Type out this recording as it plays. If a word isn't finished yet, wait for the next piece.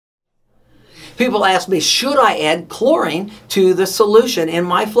People ask me, should I add chlorine to the solution in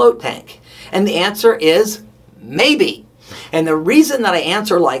my float tank? And the answer is maybe. And the reason that I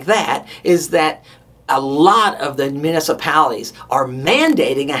answer like that is that a lot of the municipalities are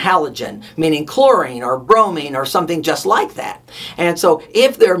mandating a halogen, meaning chlorine or bromine or something just like that. And so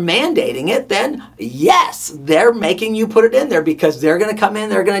if they're mandating it, then yes, they're making you put it in there, because they're going to come in,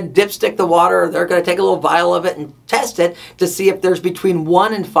 they're going to dipstick the water, or they're going to take a little vial of it and test it to see if there's between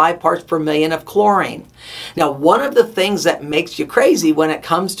 1 and 5 parts per million of chlorine. Now, one of the things that makes you crazy when it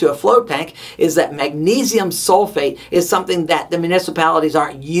comes to a float tank is that magnesium sulfate is something that the municipalities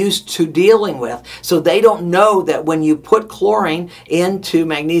aren't used to dealing with. So they don't know that when you put chlorine into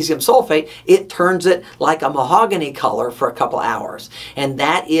magnesium sulfate, it turns it like a mahogany color for a couple hours. And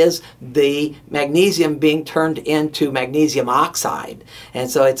that is the magnesium being turned into magnesium oxide.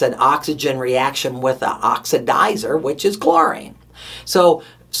 And so it's an oxygen reaction with an oxidizer, which is chlorine. So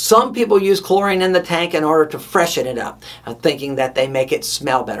some people use chlorine in the tank in order to freshen it up, thinking that they make it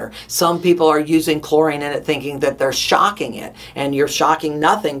smell better. Some people are using chlorine in it thinking that they're shocking it, and you're shocking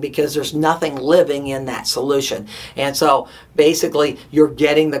nothing because there's nothing living in that solution. And so basically you're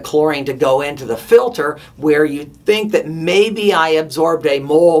getting the chlorine to go into the filter where you think that maybe I absorbed a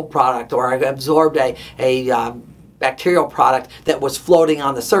mold product, or I absorbed a bacterial product that was floating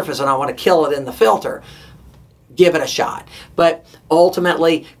on the surface and I want to kill it in the filter. Give it a shot. But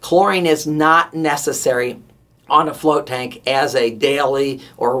ultimately, chlorine is not necessary on a float tank as a daily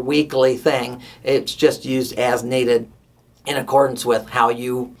or weekly thing. It's just used as needed in accordance with how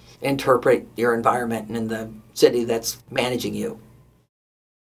you interpret your environment and the city that's managing you.